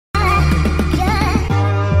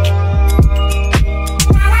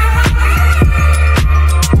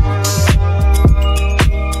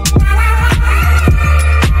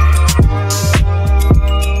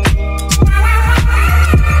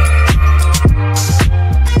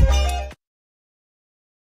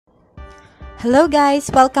Hello guys!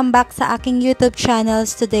 Welcome back sa aking YouTube channel.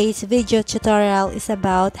 Today's video tutorial is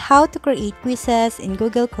about how to create quizzes in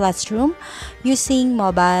Google Classroom using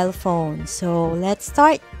mobile phone. So, let's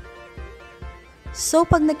start! So,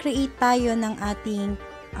 pag nag-create tayo ng ating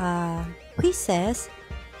quizzes,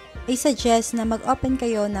 I suggest na mag-open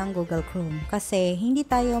kayo ng Google Chrome kasi hindi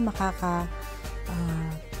tayo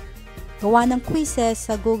gawa ng quizzes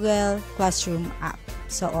sa Google Classroom app.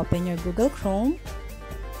 So, open your Google Chrome.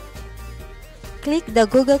 Click the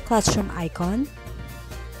Google Classroom icon,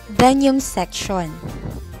 then yung section.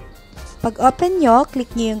 Pag open nyo, click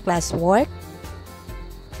nyo yung classwork,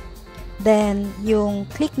 then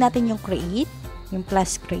click natin yung create, yung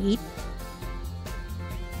plus create,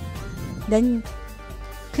 then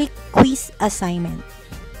click quiz assignment.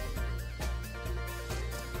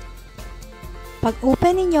 Pag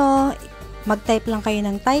open niyo, mag-type lang kayo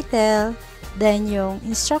ng title, then yung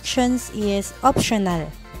instructions is optional.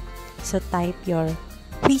 So, type your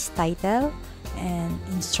quiz title and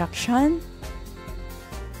instruction.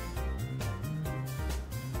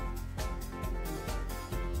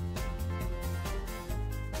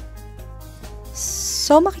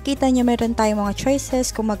 So, makikita nyo meron tayong mga choices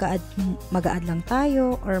kung mag-a-add lang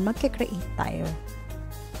tayo or magka-create tayo.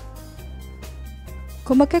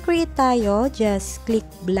 Kung magka-create tayo, just click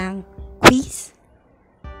blank quiz.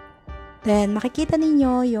 Then, makikita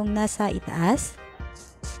ninyo yung nasa itaas.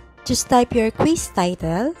 Just type your quiz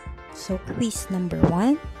title. So, quiz number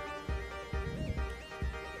 1.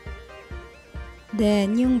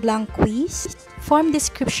 Then, yung blank quiz. Form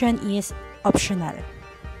description is optional.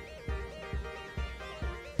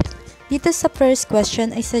 Dito sa first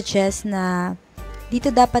question, I suggest na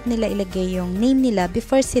dito dapat nila ilagay yung name nila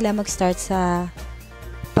before sila mag-start sa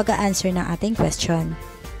pag-a-answer ng ating question.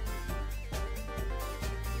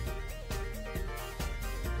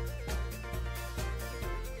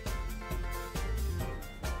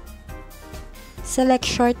 Select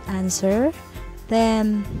short answer,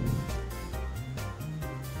 then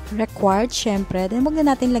required, syempre, then wag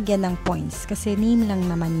na natin lagyan ng points kasi name lang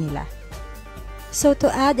naman nila. So,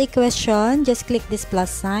 to add a question, just click this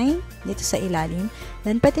plus sign dito sa ilalim,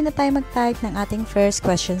 then pwede na tayo mag-type ng ating first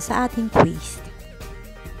question sa ating quiz.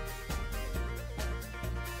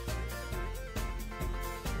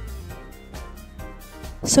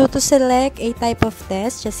 So, to select a type of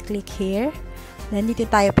test, just click here. Then, dito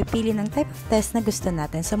tayo pipili ng type of test na gusto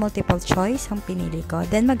natin. So, multiple choice ang pinili ko.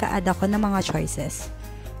 Then, mag-a-add ako ng mga choices.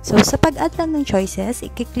 So, sa pag-add lang ng choices,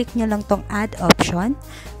 i-click nyo lang tong add option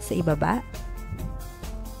sa ibaba.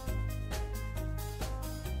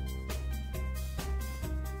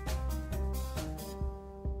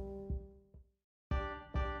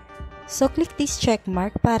 So, click this check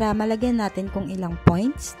mark para malagyan natin kung ilang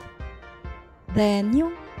points. Then,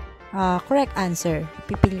 yung correct answer,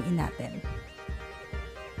 pipiliin natin.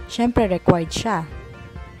 Siyempre, required siya.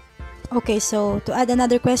 Okay, so, to add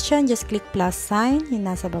another question, just click plus sign, yung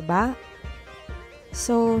nasa baba.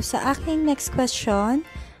 So, sa aking next question,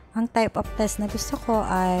 ang type of test na gusto ko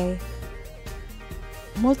ay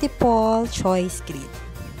multiple choice grid.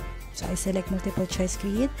 So, I select multiple choice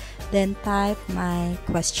grid, then type my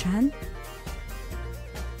question.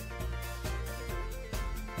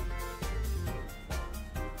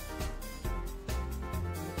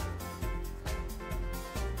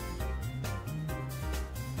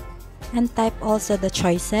 And type also the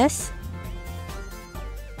choices.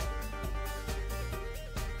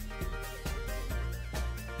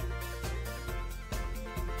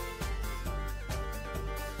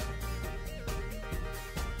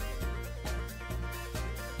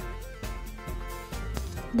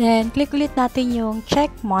 Then, click ulit natin yung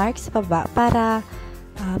check mark sa baba para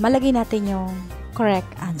malagay natin yung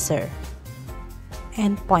correct answer.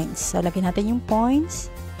 And points. So, lagay natin yung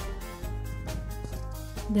points.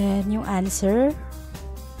 Then, yung answer.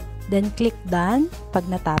 Then, click done pag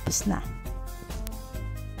natapos na.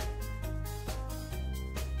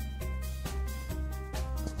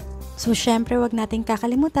 So, syempre, wag nating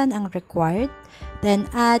kakalimutan ang required. Then,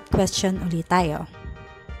 add question ulit tayo.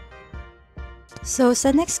 So,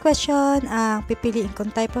 sa next question, ang pipiliin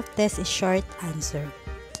kong type of test is short answer.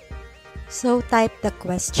 So, type the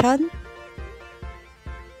question.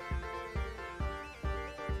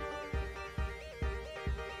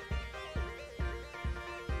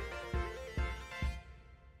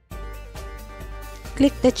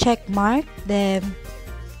 Click the check mark, then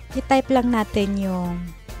i-type lang natin yung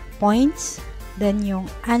points, then yung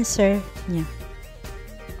answer niya,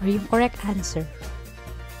 or yung correct answer.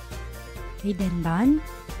 Okay, then done.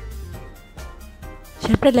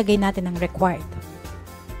 Siyempre, lagay natin ang required.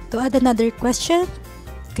 To add another question,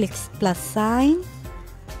 click plus sign,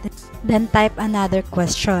 Then type another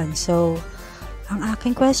question. So, ang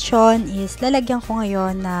aking question is, lalagyan ko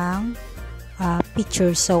ngayon ng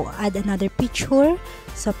picture. So, add another picture.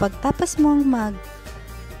 So, pagtapos mong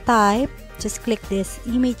mag-type, just click this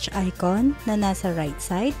image icon na nasa right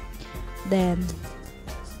side. Then,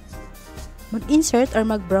 mag-insert or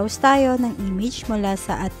mag-browse tayo ng image mula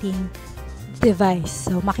sa ating device.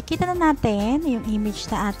 So, makikita na natin yung image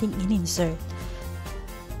na ating in-insert.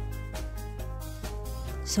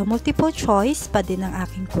 So, multiple choice pa din ang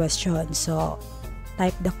aking question. So,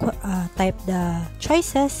 type the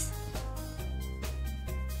choices.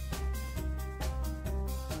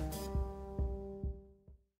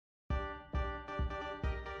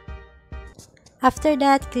 After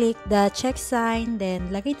that, click the check sign. Then,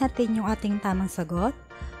 lagay natin yung ating tamang sagot.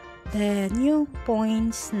 Then, yung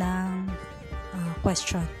points ng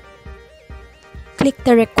question. Click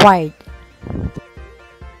the required.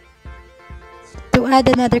 To add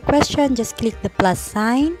another question, just click the plus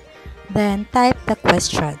sign, then type the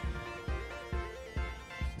question.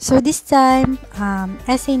 So this time,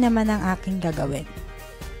 essay naman ang aking gagawin.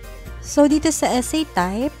 So dito sa essay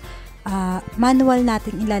type, manual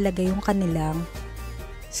natin ilalagay yung kanilang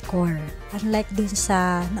score. Unlike dun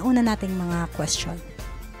sa nauna nating mga question.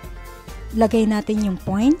 Lagay natin yung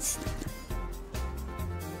points.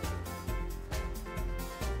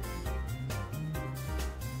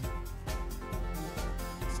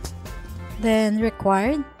 Then,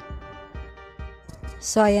 required.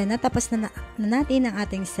 So, ayan, natapos na natin ang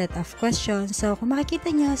ating set of questions. So, kung makikita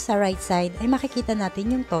nyo sa right side, ay makikita natin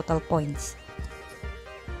yung total points.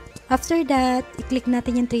 After that, i-click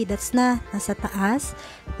natin yung 3 dots na nasa taas.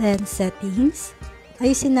 Then, settings.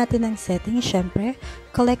 Ayusin natin ang settings, syempre.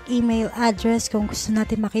 Collect email address kung gusto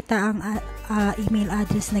natin makita ang email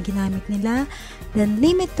address na ginamit nila. Then,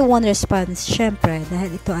 limit to 1 response, syempre,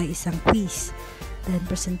 dahil ito ay isang quiz. Then,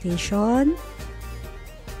 presentation.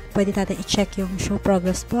 Pwede natin i-check yung show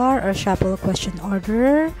progress bar or shuffle question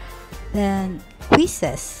order. Then,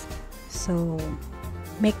 quizzes. So,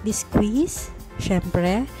 make this quiz,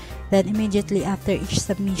 syempre. Then, immediately after each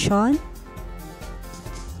submission.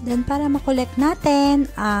 Then, para makolect natin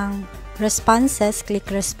ang responses,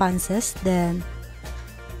 click responses. Then,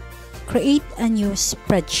 create a new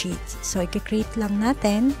spreadsheet. So, i-create lang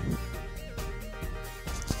natin.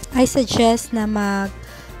 I suggest na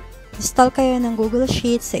mag-install kayo ng Google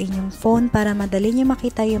Sheets sa inyong phone para madali nyo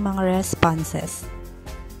makita yung mga responses.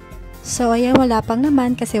 So, ayan, wala pang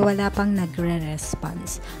naman kasi wala pang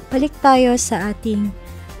nagre-response. Balik tayo sa ating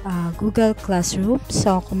Google Classroom.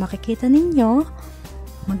 So, kung makikita ninyo,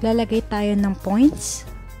 maglalagay tayo ng points,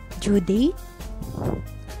 due date,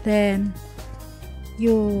 then,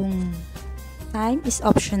 yung time is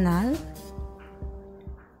optional.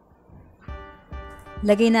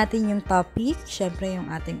 Lagay natin yung topic, syempre yung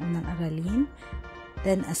ating unang aralin.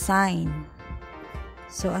 Then, assign.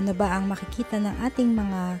 So, ano ba ang makikita ng ating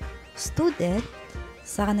mga student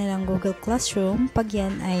sa kanilang Google Classroom pag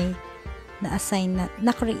yan ay na-assign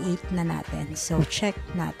na-create na natin. So, check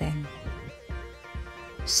natin.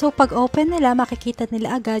 So, pag open nila, makikita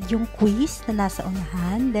nila agad yung quiz na nasa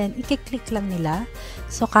unahan. Then, i-click lang nila.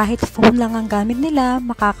 So, kahit phone lang ang gamit nila,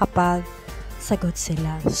 makakapag-sagot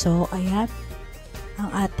sila. So, ayan ang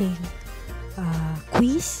ating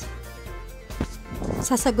quiz.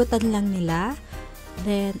 Sasagutan lang nila.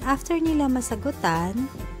 Then, after nila masagutan,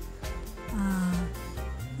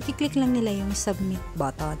 i-click lang nila yung submit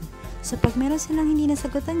button. So, pag meron silang hindi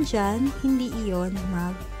nasagutan dyan, hindi iyon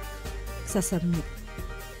mag-submit.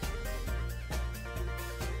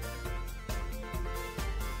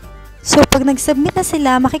 So, pag nag-submit na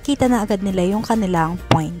sila, makikita na agad nila yung kanilang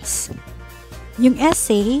points. Yung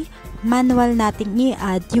essay, manual nating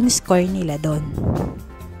i-add yung score nila doon.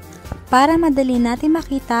 Para madali natin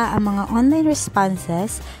makita ang mga online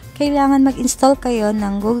responses, kailangan mag-install kayo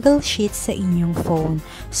ng Google Sheets sa inyong phone.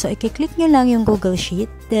 So, i-click nyo lang yung Google Sheet,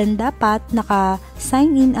 then dapat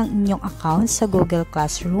naka-sign in ang inyong account sa Google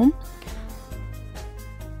Classroom.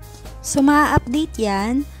 So, ma-update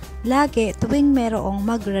yan lagi tuwing merong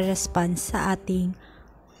magre-respond sa ating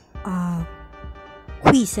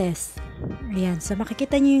quizzes. Ayan. So,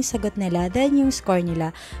 makikita nyo yung sagot nila, then yung score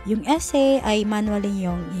nila. Yung essay ay manually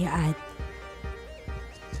yung i-add.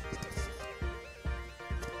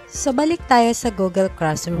 So, balik tayo sa Google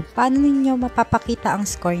Classroom. Paano ninyo mapapakita ang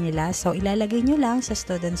score nila? So, ilalagay nyo lang sa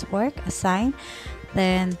Students Work, Assign,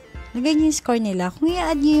 then, lagay nyo yung score nila. Kung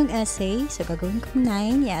i-add nyo yung essay, so, gagawin ko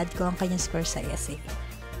 9, i-add ko ang kanyang score sa essay.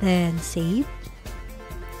 Then, save.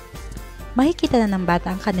 Makikita na ng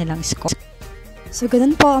bata ang kanilang score. So,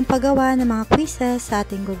 ganun po ang paggawa ng mga quizzes sa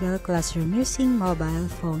ating Google Classroom using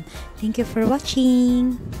mobile phone. Thank you for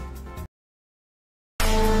watching!